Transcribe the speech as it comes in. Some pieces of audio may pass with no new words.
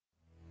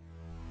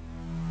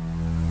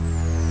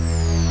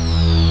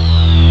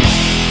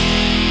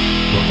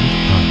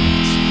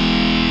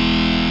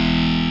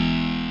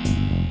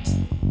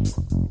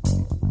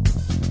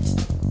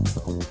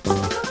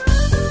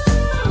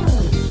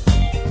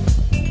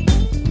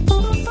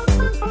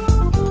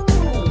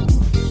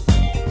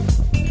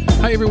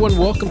Hi, everyone.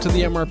 Welcome to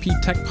the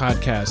MRP Tech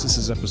Podcast. This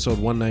is episode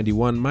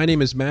 191. My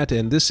name is Matt,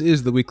 and this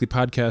is the weekly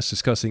podcast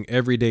discussing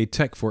everyday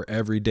tech for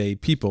everyday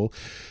people.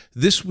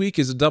 This week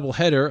is a double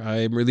header.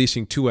 I'm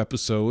releasing two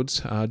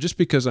episodes just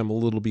because I'm a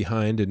little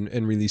behind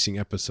in releasing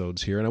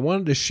episodes here. And I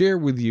wanted to share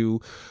with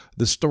you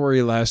the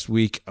story last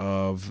week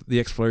of the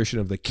exploration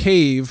of the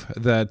cave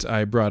that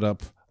I brought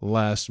up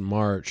last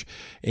March.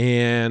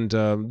 And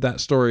that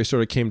story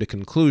sort of came to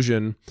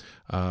conclusion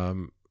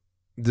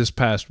this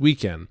past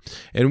weekend.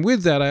 And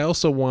with that, I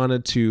also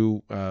wanted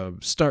to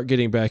start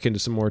getting back into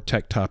some more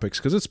tech topics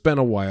because it's been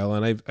a while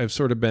and I've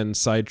sort of been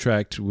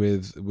sidetracked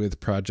with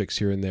projects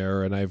here and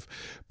there, and I've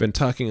been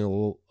talking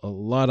a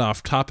lot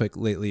off topic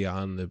lately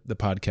on the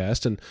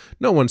podcast, and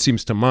no one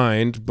seems to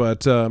mind,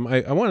 but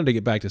I wanted to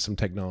get back to some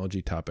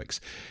technology topics.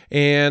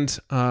 And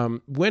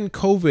when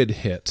COVID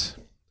hit,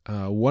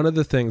 one of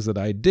the things that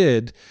I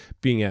did,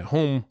 being at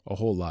home a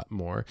whole lot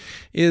more,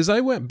 is I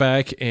went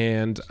back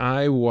and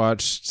I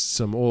watched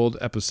some old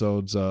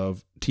episodes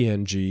of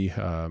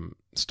TNG,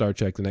 Star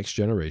Trek The Next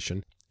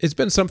Generation. It's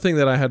been something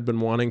that I had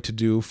been wanting to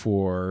do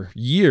for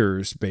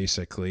years,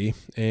 basically,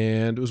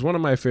 and it was one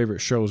of my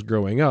favorite shows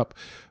growing up.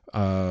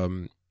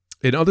 And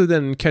other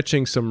than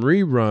catching some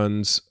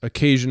reruns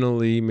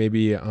occasionally,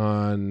 maybe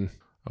on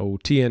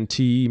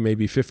TNT,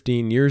 maybe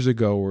 15 years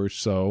ago or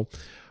so,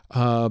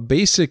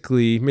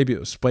 basically, maybe it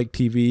was Spike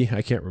TV.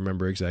 I can't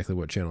remember exactly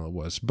what channel it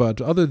was. But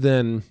other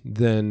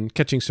than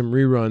catching some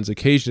reruns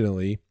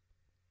occasionally,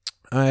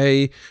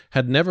 I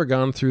had never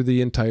gone through the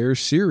entire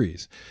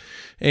series.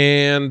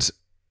 And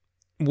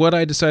what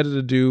I decided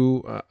to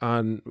do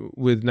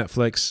with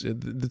Netflix,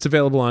 it's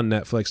available on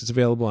Netflix, it's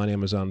available on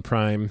Amazon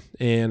Prime,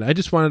 and I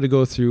just wanted to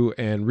go through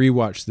and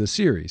rewatch the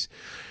series.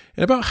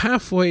 And about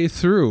halfway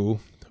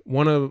through,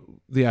 one of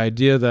the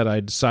idea that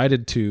I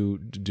decided to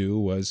do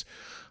was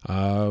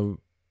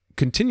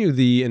continue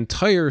the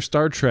entire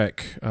Star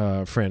Trek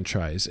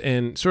franchise.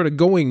 And sort of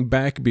going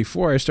back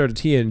before I started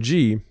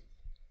TNG,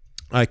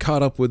 I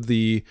caught up with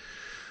the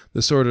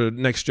sort of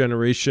Next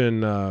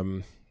Generation,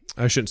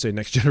 I shouldn't say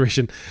Next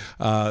Generation,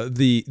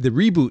 the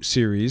reboot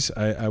series.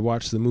 I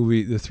watched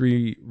the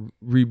three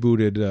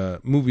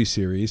rebooted movie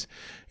series,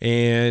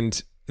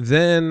 and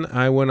then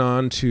I went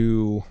on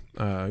to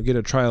get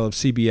a trial of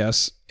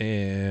CBS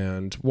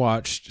and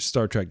watched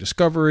Star Trek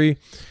Discovery,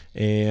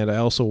 and I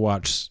also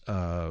watched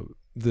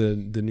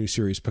the new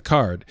series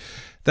Picard.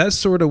 That's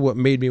sort of what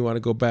made me want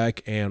to go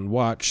back and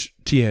watch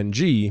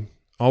TNG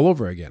all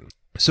over again.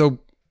 So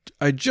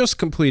I just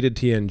completed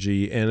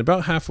TNG, and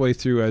about halfway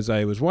through as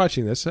I was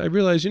watching this, I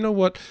realized, you know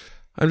what?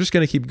 I'm just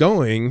going to keep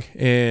going,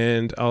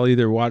 and I'll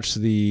either watch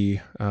the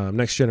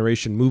Next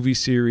Generation movie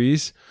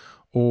series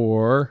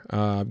or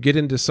get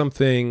into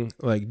something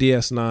like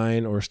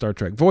DS9 or Star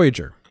Trek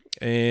Voyager.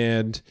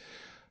 And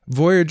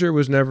Voyager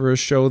was never a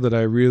show that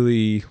I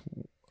really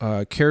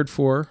cared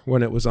for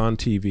when it was on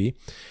TV.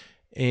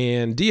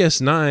 And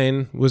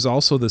DS9 was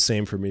also the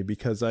same for me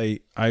because I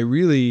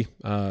really,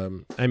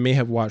 I may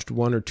have watched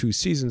one or two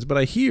seasons, but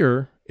I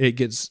hear it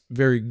gets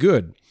very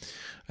good.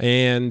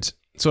 And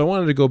so I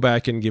wanted to go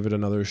back and give it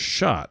another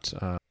shot.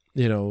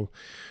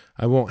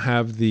 I won't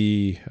have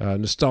the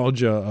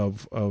nostalgia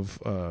of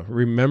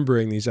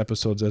remembering these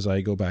episodes as I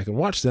go back and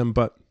watch them,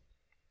 but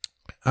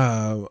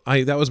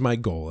that was my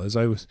goal. As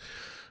I was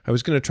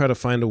going to try to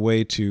find a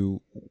way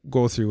to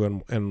go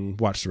through and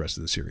watch the rest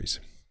of the series.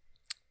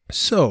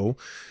 So,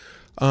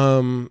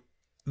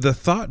 the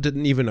thought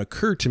didn't even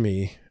occur to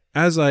me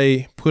as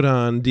I put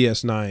on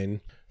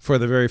DS9 for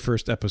the very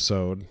first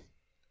episode,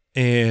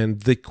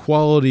 and the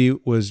quality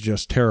was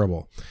just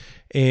terrible.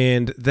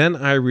 And then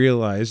I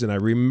realized and I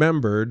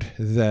remembered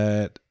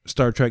that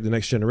Star Trek The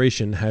Next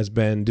Generation has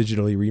been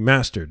digitally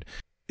remastered.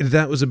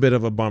 That was a bit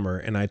of a bummer,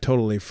 and I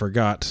totally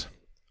forgot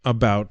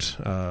about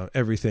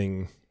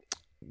everything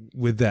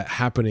with that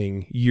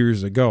happening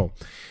years ago.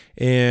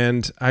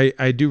 And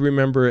I do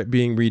remember it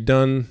being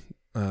redone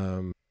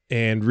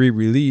and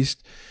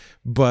re-released,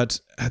 but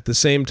at the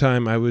same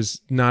time,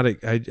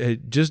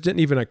 it just didn't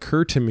even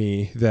occur to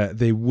me that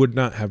they would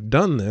not have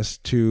done this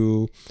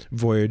to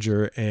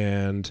Voyager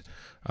and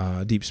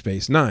Deep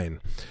Space Nine.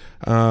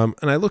 And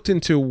I looked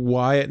into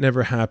why it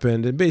never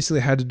happened, and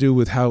basically had to do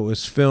with how it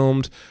was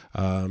filmed,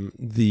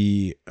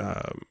 the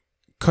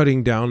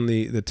cutting down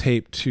the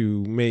tape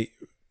to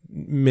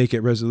make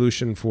it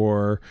resolution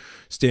for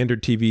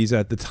standard TVs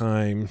at the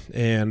time,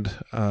 and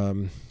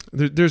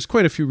there's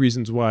quite a few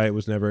reasons why it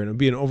was never, and it would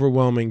be an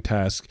overwhelming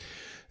task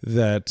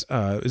that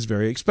is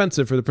very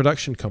expensive for the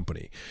production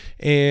company.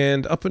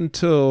 And up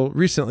until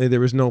recently,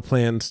 there was no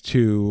plans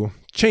to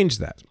change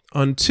that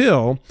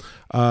until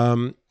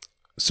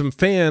some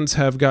fans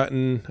have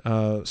gotten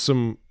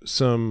some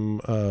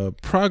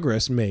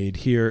progress made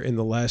here in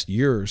the last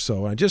year or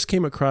so. I just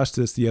came across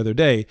this the other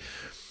day,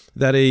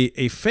 that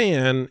a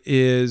fan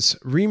is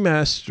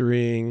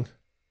remastering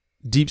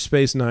Deep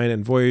Space Nine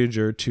and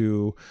Voyager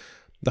to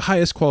the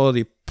highest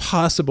quality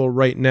possible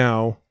right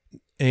now,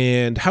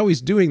 and how he's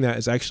doing that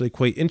is actually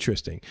quite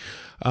interesting.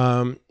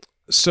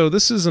 So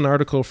this is an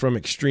article from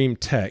Extreme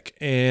Tech,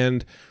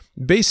 and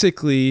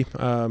basically,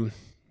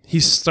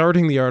 he's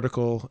starting the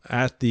article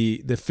at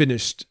the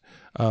finish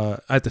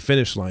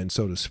line,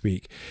 so to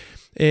speak.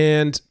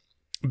 And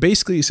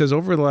basically, he says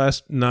over the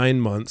last 9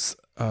 months,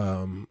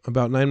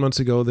 about 9 months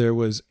ago, there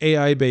was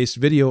AI-based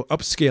video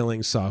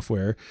upscaling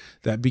software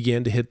that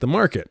began to hit the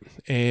market.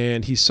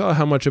 And he saw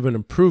how much of an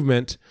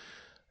improvement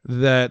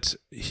that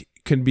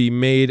can be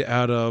made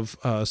out of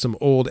some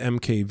old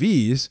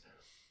MKVs.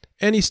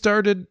 And he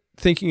started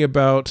thinking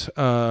about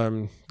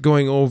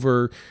going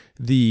over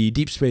the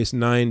Deep Space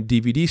Nine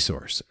DVD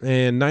source.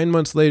 And 9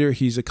 months later,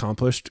 he's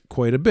accomplished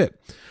quite a bit.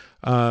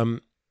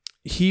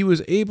 He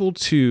was able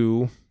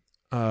to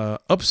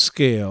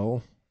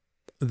upscale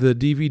the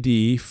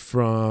DVD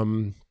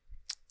from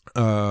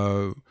that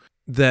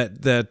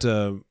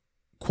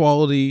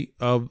quality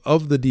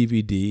of the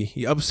DVD.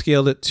 He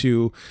upscaled it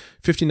to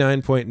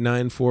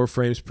 59.94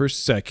 frames per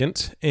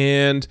second,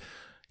 and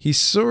he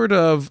sort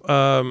of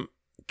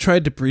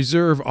tried to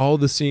preserve all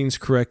the scenes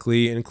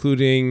correctly,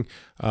 including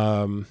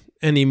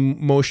any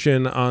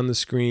motion on the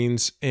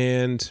screens,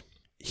 and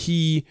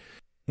he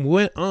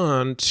went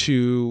on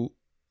to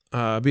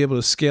be able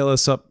to scale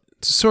us up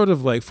to sort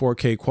of like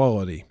 4K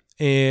quality.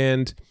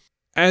 And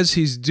as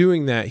he's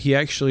doing that, he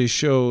actually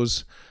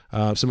shows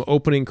some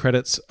opening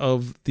credits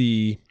of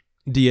the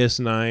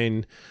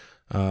DS9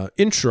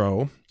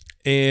 intro.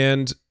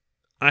 And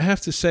I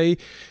have to say,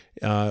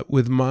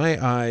 with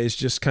my eyes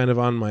just kind of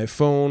on my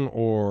phone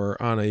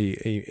or on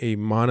a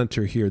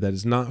monitor here that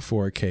is not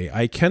 4K,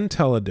 I can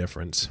tell a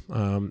difference.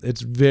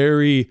 It's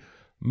very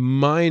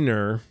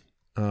minor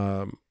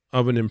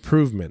of an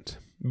improvement.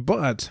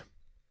 But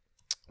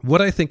what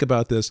I think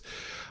about this,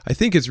 I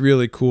think it's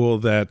really cool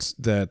that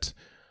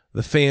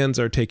the fans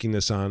are taking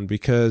this on,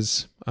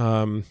 because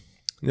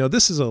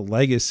this is a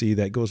legacy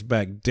that goes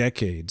back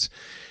decades,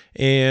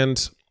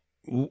 and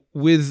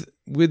with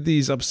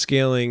these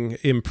upscaling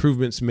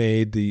improvements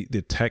made,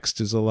 the text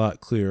is a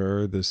lot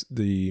clearer.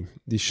 The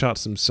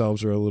shots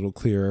themselves are a little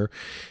clearer,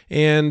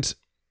 and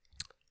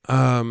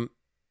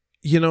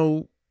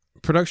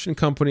production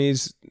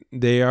companies,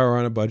 they are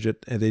on a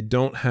budget and they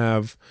don't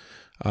have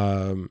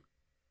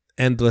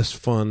endless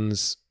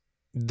funds.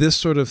 This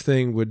sort of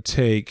thing would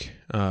take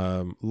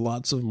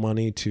lots of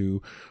money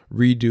to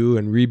redo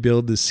and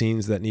rebuild the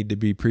scenes that need to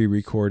be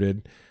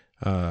pre-recorded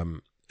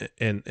and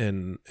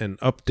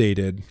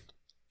updated.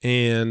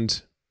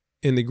 And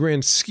in the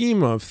grand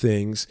scheme of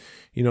things,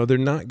 they're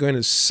not going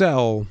to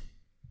sell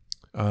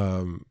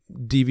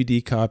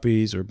DVD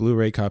copies or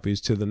Blu-ray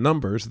copies to the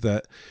numbers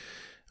that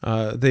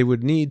they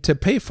would need to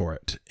pay for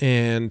it.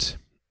 And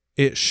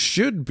it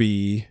should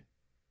be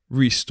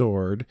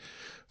restored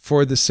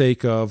for the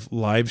sake of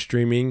live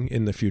streaming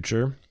in the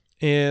future.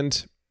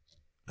 And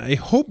I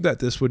hope that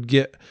this would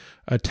get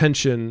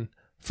attention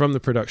from the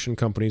production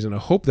companies, and I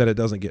hope that it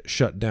doesn't get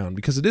shut down,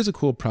 because it is a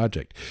cool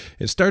project.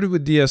 It started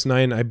with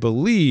DS9. I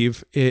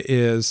believe it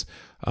is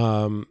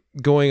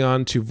going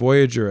on to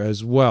Voyager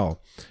as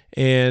well.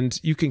 And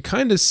you can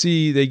kind of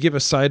see they give a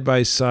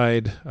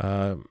side-by-side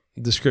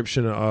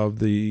description of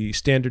the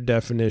standard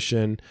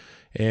definition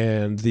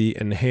and the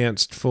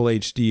enhanced full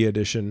HD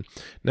edition.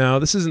 Now,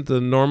 this isn't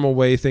the normal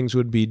way things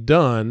would be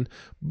done,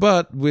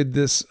 but with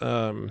this,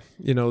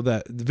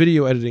 that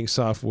video editing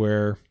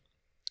software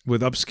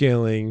with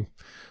upscaling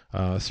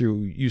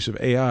through use of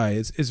AI,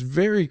 it's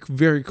very,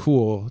 very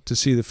cool to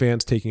see the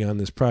fans taking on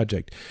this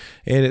project.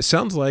 And it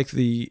sounds like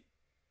the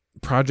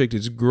project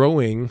is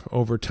growing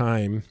over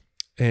time,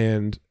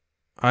 and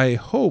I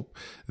hope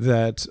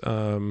that,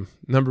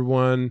 number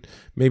one,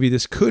 maybe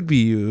this could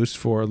be used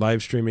for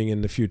live streaming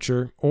in the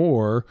future,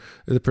 or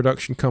the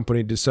production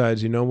company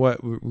decides, you know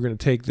what, we're going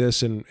to take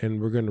this and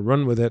we're going to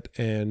run with it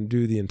and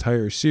do the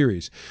entire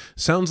series.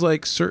 Sounds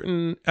like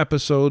certain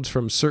episodes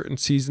from certain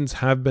seasons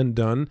have been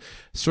done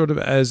sort of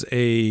as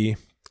a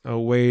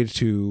way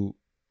to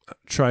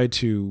try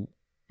to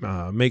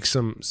make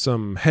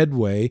some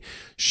headway,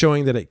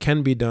 showing that it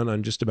can be done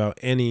on just about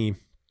any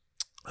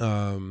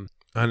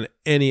on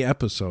any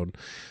episode.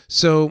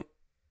 So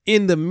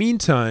in the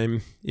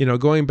meantime,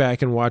 going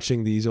back and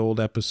watching these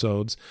old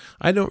episodes,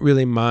 I don't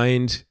really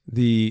mind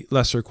the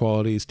lesser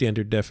quality,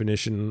 standard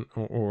definition,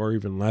 or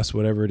even less,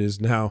 whatever it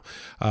is now,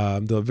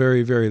 the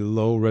very, very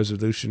low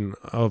resolution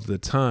of the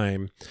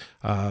time.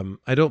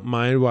 I don't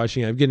mind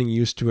watching. I'm getting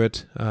used to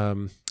it.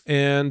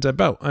 And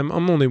I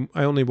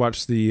only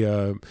watched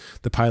the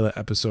pilot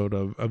episode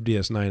of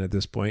DS9 at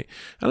this point.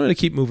 I'm going to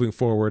keep moving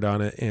forward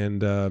on it,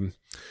 and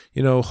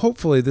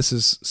hopefully this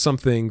is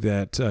something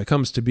that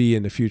comes to be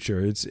in the future.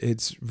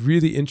 It's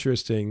really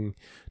interesting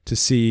to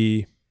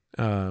see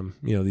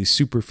these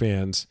super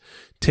fans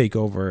take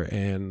over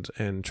and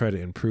try to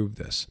improve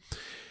this.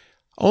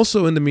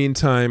 Also, in the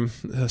meantime,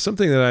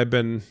 something that I've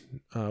been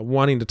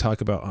wanting to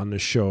talk about on the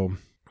show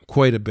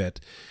quite a bit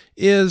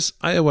is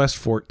iOS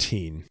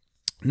 14.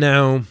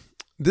 Now,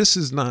 this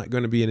is not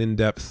going to be an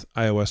in-depth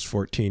iOS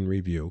 14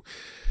 review.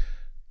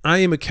 I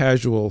am a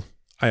casual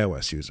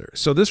iOS user.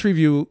 So this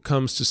review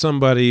comes to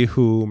somebody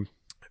who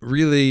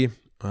really,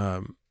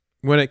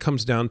 when it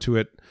comes down to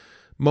it,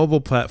 mobile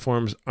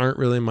platforms aren't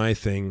really my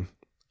thing.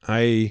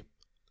 I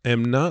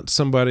am not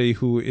somebody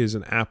who is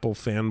an Apple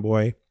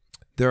fanboy.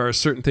 There are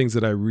certain things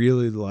that I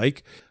really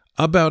like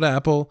about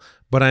Apple,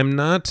 but I'm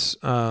not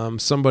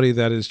somebody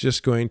that is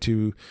just going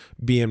to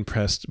be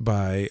impressed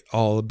by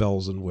all the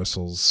bells and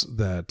whistles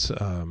that,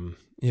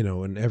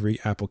 in every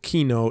Apple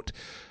keynote.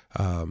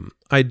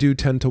 I do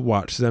tend to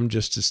watch them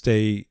just to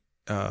stay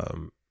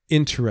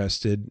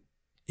interested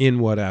in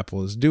what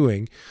Apple is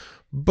doing,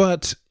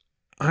 but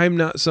I'm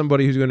not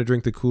somebody who's going to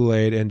drink the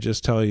Kool-Aid and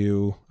just tell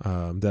you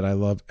that I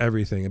love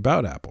everything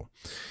about Apple.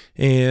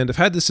 And I've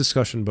had this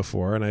discussion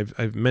before, and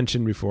I've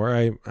mentioned before,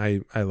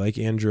 I like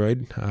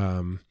Android.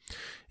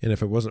 And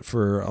if it wasn't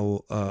for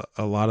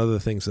a lot of the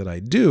things that I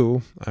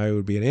do, I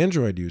would be an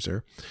Android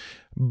user.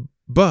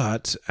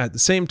 But at the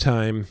same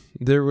time,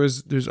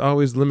 there's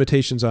always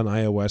limitations on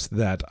iOS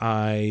that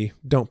I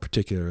don't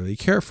particularly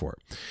care for.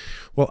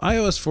 Well,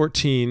 iOS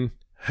 14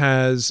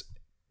 has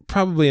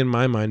probably, in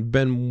my mind,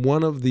 been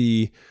one of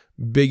the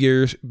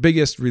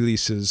biggest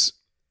releases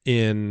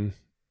in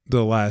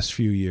the last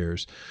few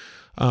years.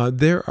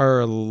 There are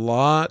a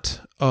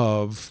lot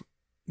of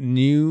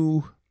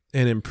new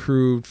and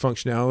improved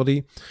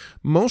functionality.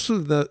 Most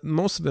of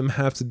them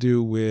have to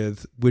do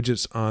with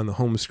widgets on the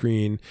home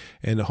screen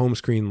and the home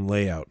screen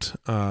layout.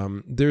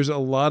 There's a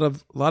lot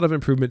of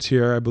improvements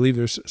here. I believe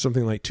there's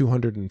something like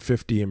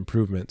 250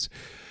 improvements.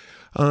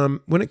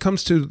 When it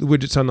comes to the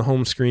widgets on the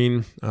home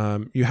screen,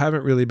 you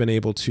haven't really been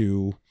able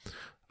to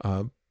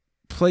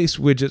place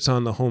widgets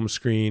on the home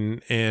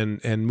screen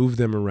and move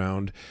them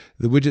around.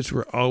 The widgets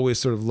were always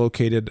sort of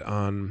located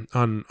on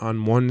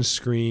one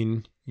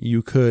screen.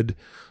 You could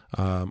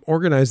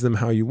organize them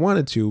how you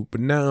wanted to, but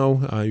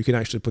now you can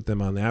actually put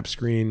them on the app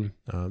screen,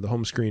 the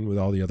home screen with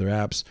all the other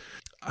apps.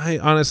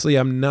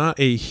 I'm not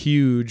a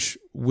huge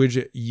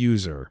widget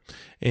user,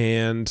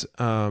 and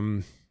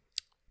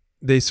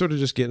they sort of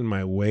just get in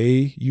my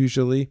way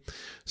usually.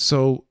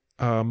 So,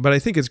 but I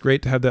think it's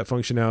great to have that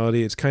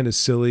functionality. It's kind of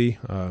silly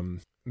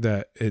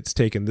that it's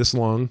taken this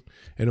long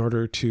in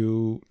order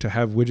to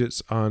have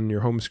widgets on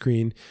your home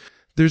screen.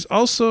 There's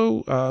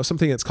also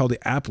something that's called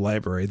the app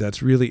library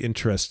that's really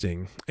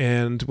interesting.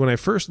 And when I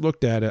first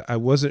looked at it, I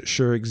wasn't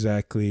sure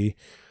exactly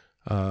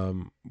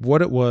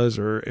what it was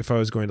or if I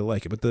was going to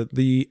like it. But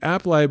the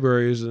app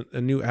library is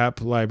a new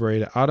app library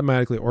that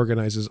automatically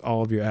organizes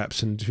all of your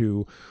apps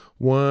into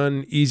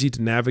one easy to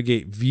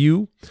navigate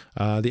view.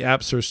 The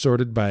apps are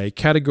sorted by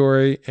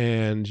category,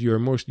 and your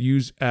most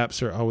used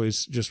apps are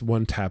always just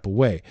one tap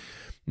away.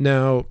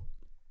 Now,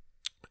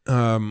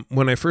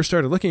 when I first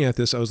started looking at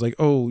this, I was like,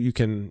 oh, you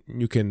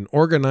can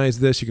organize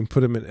this. You can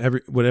put them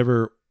in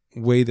whatever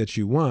way that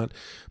you want.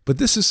 But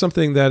this is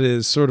something that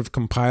is sort of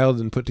compiled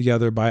and put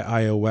together by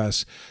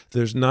iOS.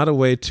 There's not a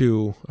way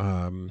to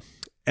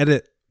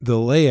edit the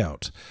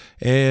layout.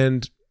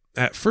 And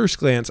at first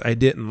glance, I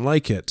didn't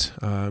like it.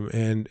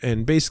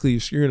 And basically,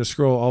 you're going to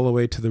scroll all the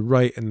way to the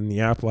right, and then the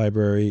app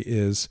library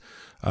is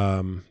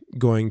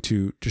going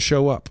to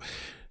show up.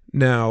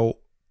 Now,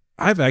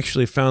 I've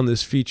actually found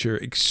this feature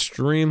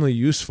extremely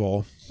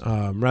useful.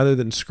 Rather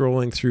than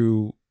scrolling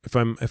through, if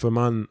I'm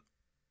on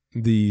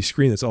the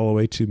screen that's all the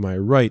way to my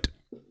right,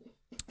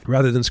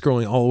 rather than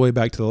scrolling all the way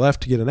back to the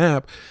left to get an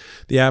app,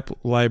 the app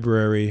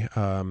library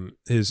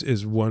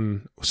is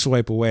one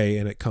swipe away,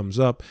 and it comes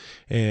up,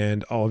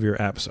 and all of your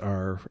apps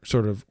are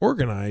sort of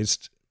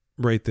organized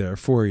right there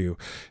for you.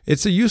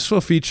 It's a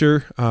useful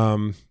feature.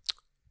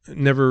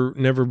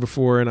 Never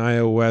before in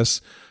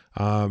iOS.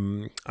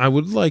 I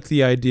would like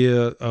the idea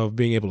of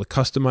being able to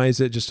customize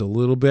it just a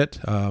little bit,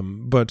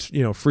 but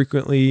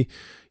frequently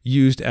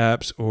used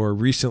apps or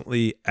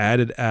recently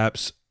added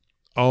apps,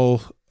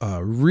 all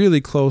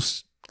really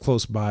close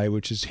by,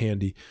 which is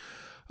handy.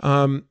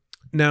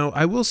 Now,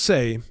 I will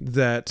say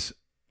that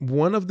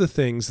one of the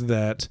things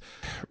that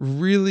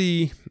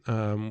really,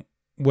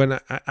 when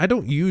I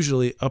don't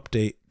usually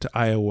update to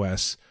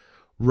iOS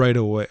right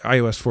away,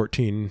 iOS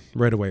 14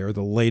 right away, or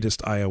the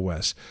latest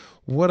iOS.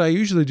 What I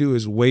usually do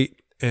is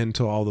wait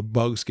until all the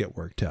bugs get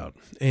worked out.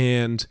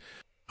 And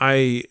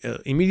I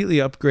immediately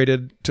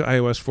upgraded to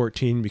iOS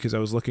 14 because I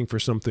was looking for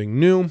something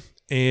new.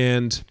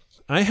 And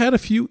I had a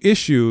few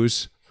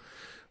issues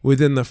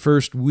within the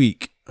first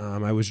week.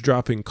 I was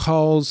dropping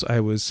calls. I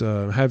was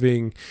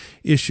having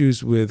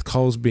issues with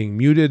calls being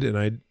muted, and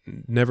I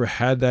never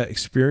had that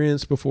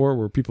experience before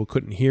where people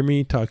couldn't hear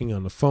me talking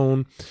on the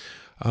phone.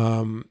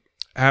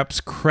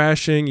 Apps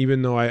crashing,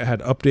 even though I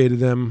had updated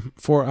them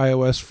for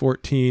iOS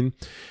 14.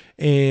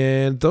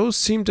 And those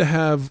seem to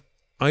have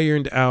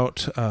ironed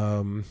out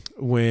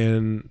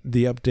when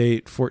the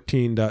update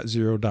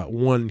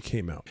 14.0.1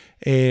 came out.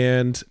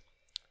 And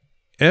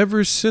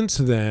ever since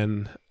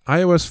then,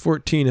 iOS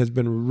 14 has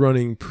been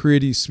running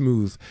pretty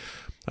smooth.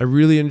 I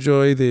really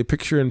enjoy the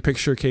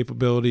picture-in-picture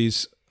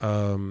capabilities,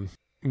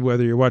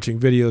 whether you're watching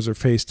videos or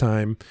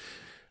FaceTime.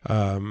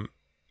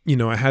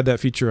 I had that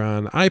feature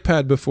on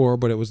iPad before,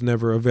 but it was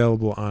never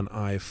available on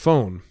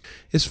iPhone.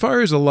 As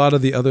far as a lot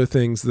of the other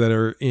things that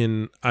are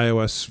in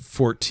iOS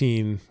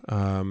 14,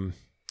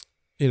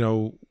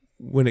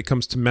 when it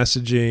comes to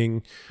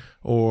messaging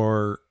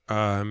or,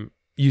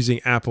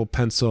 using Apple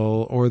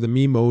Pencil or the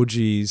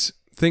Memojis,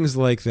 things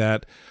like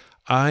that.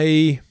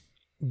 I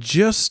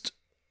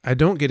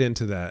don't get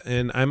into that.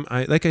 And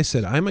like I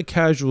said, I'm a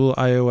casual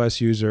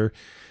iOS user.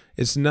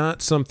 It's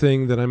not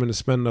something that I'm going to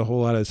spend a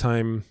whole lot of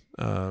time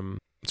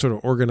sort of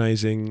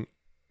organizing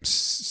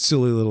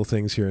silly little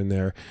things here and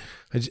there.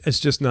 It's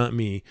just not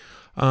me.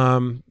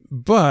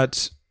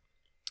 But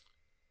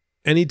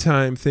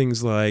anytime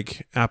things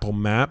like Apple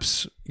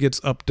Maps gets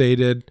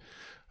updated,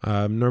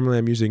 normally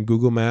I'm using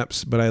Google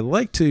Maps, but I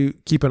like to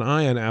keep an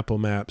eye on Apple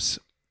Maps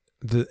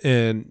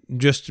and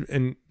just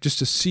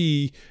to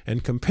see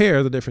and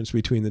compare the difference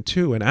between the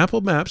two. And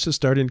Apple Maps is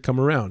starting to come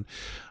around.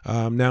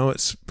 Now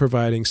it's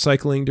providing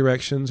cycling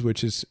directions,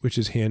 which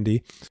is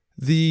handy.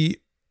 The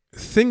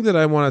thing that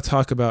I want to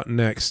talk about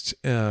next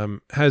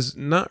has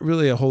not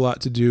really a whole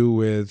lot to do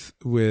with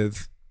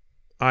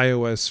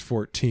iOS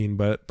 14,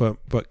 but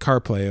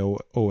CarPlay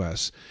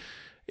OS.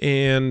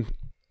 And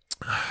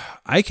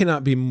I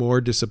cannot be more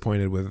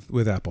disappointed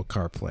with Apple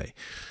CarPlay.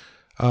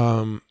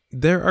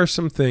 There are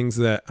some things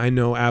that I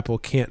know Apple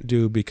can't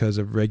do because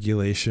of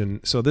regulation.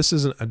 So this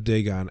isn't a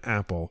dig on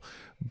Apple,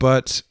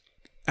 but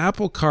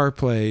Apple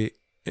CarPlay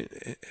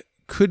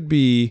could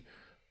be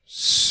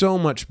so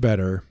much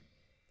better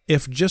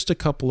if just a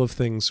couple of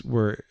things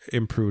were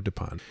improved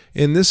upon.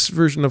 In this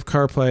version of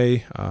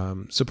CarPlay,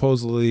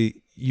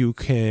 supposedly you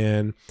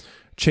can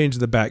change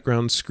the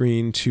background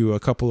screen to a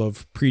couple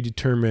of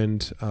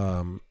predetermined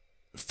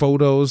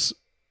photos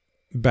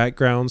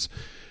backgrounds.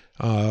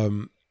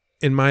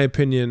 In my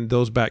opinion,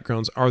 those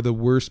backgrounds are the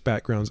worst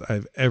backgrounds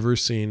I've ever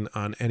seen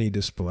on any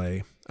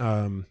display.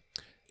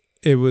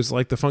 It was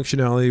like the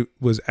functionality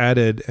was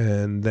added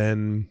and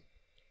then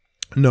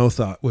no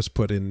thought was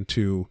put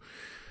into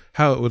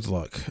how it would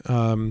look.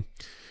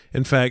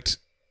 In fact,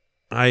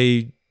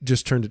 I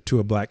just turned it to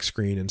a black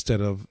screen instead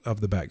of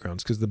the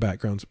backgrounds because the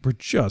backgrounds were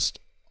just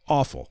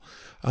awful.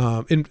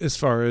 As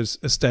far as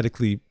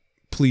aesthetically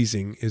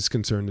pleasing is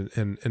concerned,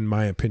 in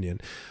my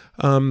opinion.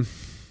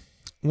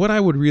 What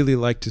I would really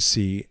like to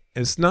see,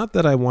 it's not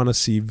that I want to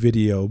see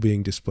video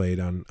being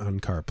displayed on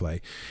CarPlay.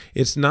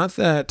 It's not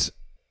that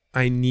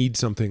I need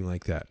something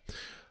like that.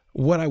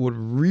 What I would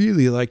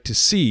really like to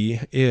see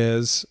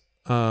is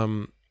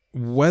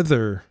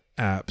weather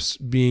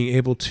apps being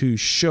able to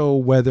show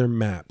weather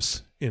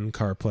maps in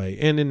CarPlay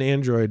and in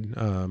Android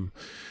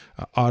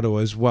Auto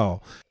as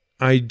well.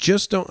 I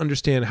just don't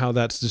understand how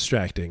that's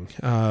distracting.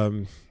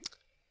 For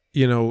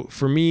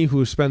me,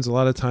 who spends a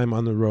lot of time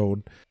on the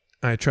road,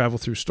 I travel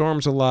through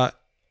storms a lot.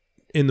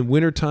 In the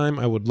wintertime,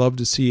 I would love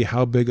to see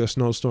how big a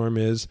snowstorm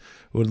is.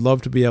 I would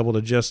love to be able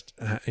to just,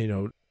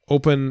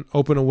 open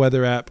a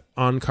weather app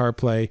on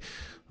CarPlay,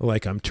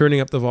 like I'm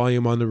turning up the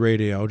volume on the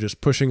radio,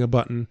 just pushing a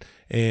button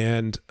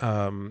and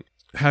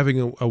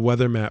having a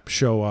weather map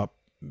show up.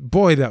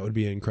 Boy, that would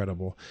be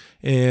incredible.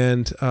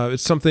 And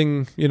it's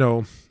something,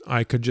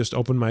 I could just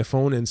open my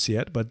phone and see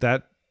it, but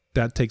that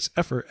takes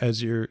effort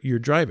as you're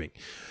driving.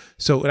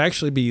 So it would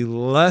actually be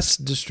less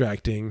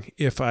distracting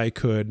if I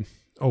could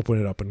open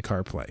it up in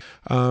CarPlay.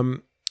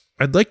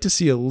 I'd like to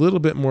see a little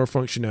bit more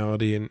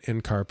functionality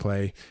in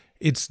CarPlay.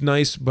 It's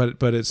nice, but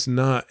it's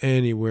not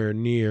anywhere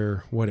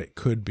near what it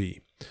could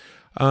be.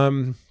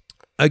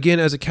 Again,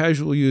 as a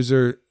casual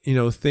user,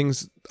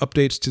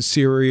 updates to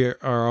Siri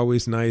are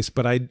always nice,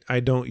 but I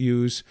don't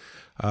use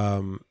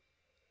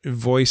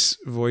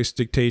voice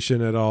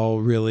dictation at all,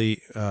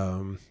 really.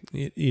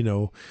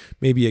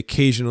 Maybe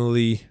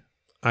occasionally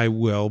I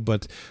will,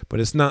 but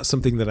it's not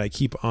something that I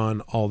keep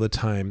on all the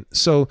time.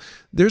 So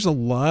there's a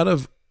lot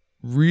of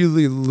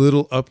really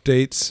little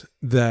updates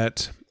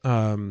that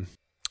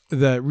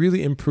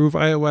really improve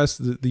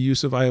iOS, the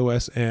use of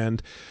iOS,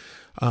 and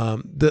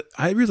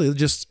I really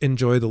just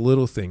enjoy the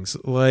little things.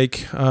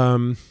 Like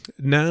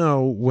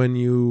now when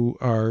you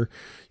are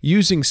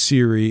using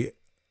Siri,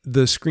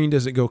 the screen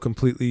doesn't go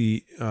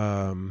completely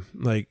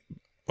like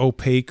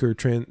opaque or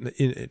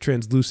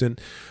translucent.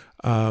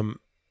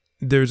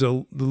 There's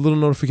the little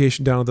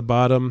notification down at the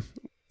bottom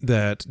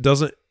that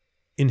doesn't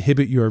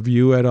inhibit your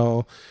view at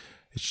all.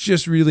 It's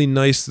just really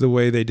nice the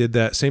way they did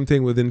that. Same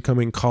thing with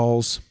incoming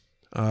calls.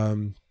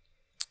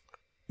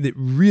 It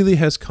really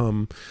has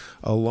come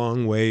a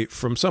long way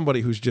from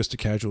somebody who's just a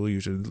casual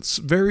user. It's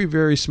very,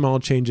 very small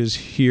changes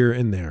here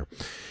and there.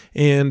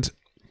 And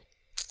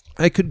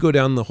I could go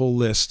down the whole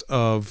list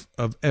of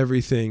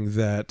everything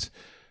that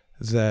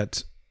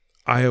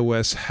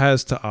iOS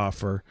has to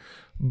offer.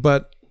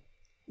 But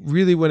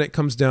really, when it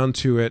comes down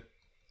to it,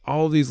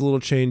 all these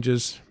little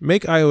changes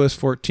make iOS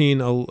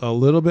 14 a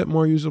little bit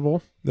more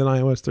usable than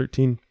iOS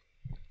 13.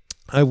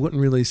 I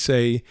wouldn't really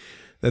say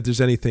that there's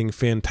anything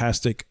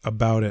fantastic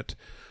about it.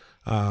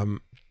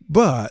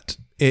 But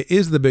it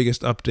is the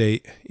biggest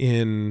update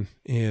in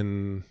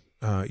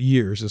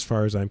years as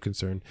far as I'm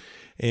concerned.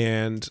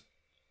 And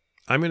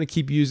I'm going to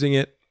keep using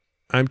it.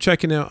 I'm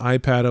checking out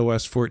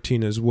iPadOS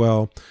 14 as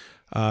well.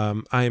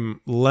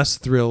 I'm less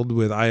thrilled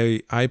with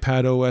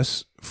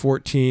iPadOS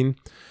 14.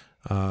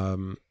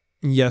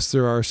 Yes,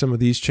 there are some of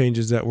these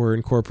changes that were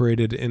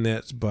incorporated in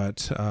it,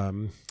 but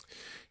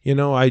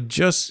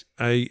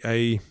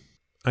I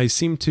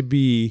seem to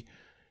be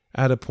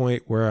at a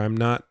point where I'm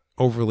not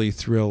overly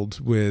thrilled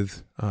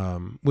with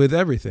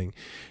everything.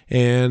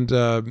 And,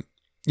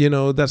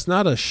 that's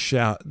not a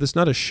shot. That's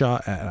not a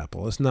shot at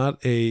Apple. It's not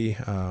a,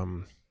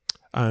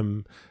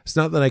 it's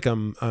not like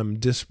I'm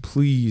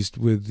displeased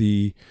with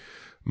the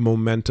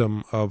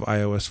momentum of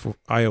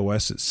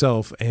iOS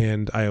itself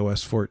and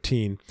iOS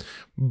 14,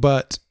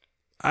 but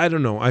I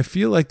don't know. I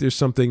feel like there's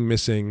something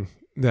missing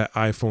that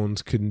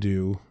iPhones could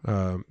do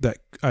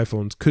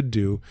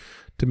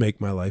to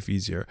make my life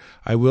easier.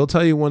 I will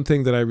tell you one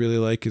thing that I really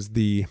like is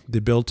the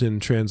built-in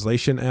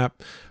translation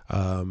app.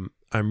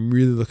 I'm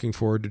really looking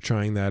forward to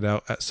trying that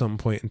out at some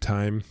point in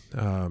time.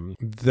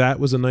 That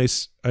was a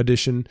nice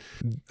addition.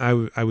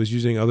 I was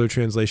using other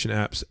translation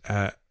apps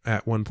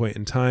at one point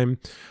in time.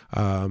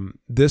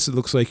 This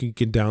looks like you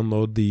can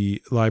download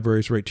the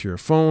libraries right to your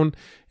phone,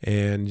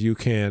 and you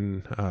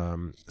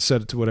can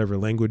set it to whatever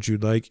language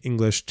you'd like: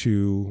 English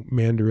to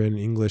Mandarin,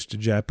 English to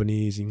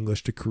Japanese,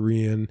 English to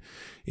Korean,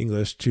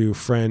 English to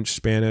French,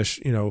 Spanish,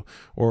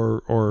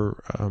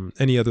 or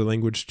any other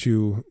language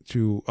to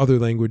other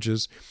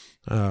languages.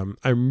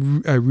 I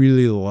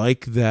really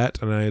like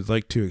that, and I'd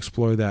like to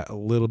explore that a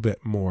little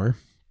bit more.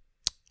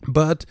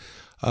 But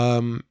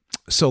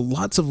so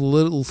lots of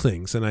little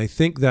things, and I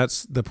think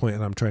that's the point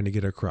that I'm trying to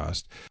get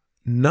across.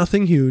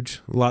 Nothing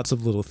huge, lots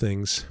of little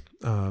things.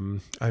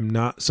 I'm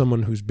not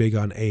someone who's big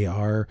on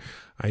AR.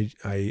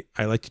 I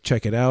like to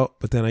check it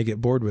out, but then I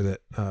get bored with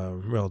it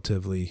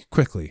relatively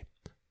quickly.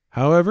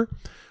 However,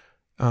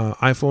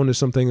 iPhone is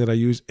something that I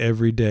use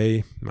every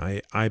day.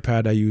 My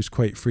iPad I use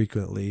quite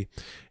frequently,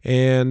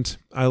 and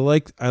I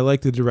like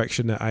the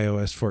direction that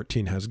iOS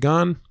 14 has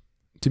gone.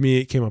 To me,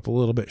 it came up a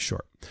little bit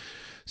short.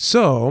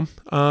 So,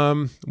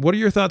 what are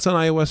your thoughts on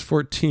iOS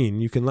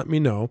 14? You can let me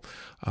know.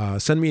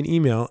 Send me an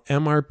email,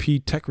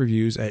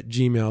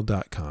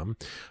 mrptechreviews@gmail.com.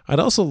 I'd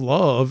also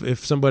love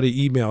if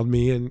somebody emailed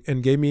me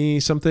and gave me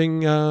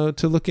something to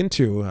look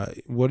into.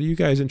 What are you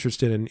guys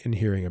interested in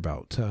hearing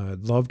about?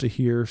 I'd love to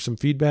hear some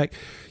feedback.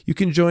 You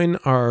can join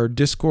our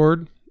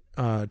Discord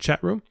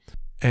chat room.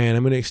 And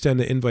I'm going to extend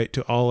the invite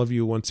to all of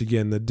you once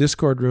again. The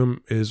Discord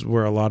room is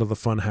where a lot of the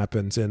fun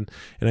happens. And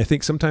I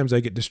think sometimes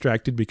I get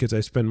distracted because I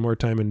spend more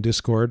time in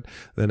Discord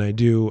than I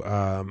do,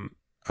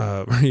 than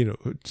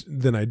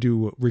I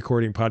do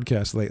recording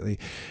podcasts lately.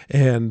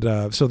 And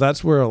so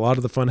that's where a lot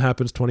of the fun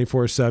happens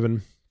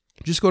 24/7.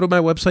 Just go to my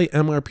website,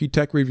 MRP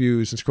Tech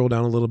Reviews, and scroll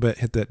down a little bit,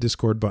 hit that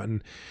Discord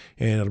button,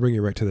 and it'll bring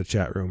you right to the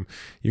chat room.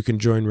 You can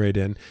join right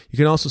in. You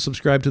can also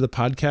subscribe to the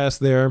podcast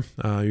there.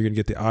 You're going to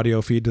get the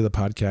audio feed to the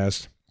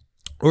podcast.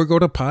 Or go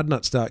to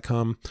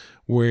podnuts.com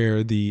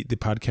where the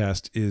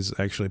podcast is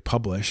actually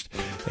published.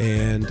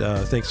 And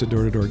thanks to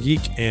Door to Door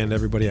Geek and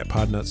everybody at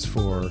Podnuts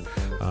for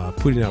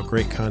putting out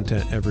great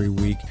content every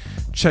week.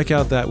 Check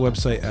out that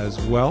website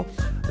as well.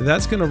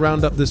 That's going to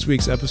round up this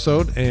week's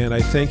episode, and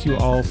I thank you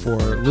all for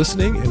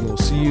listening, and we'll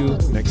see you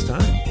next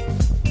time.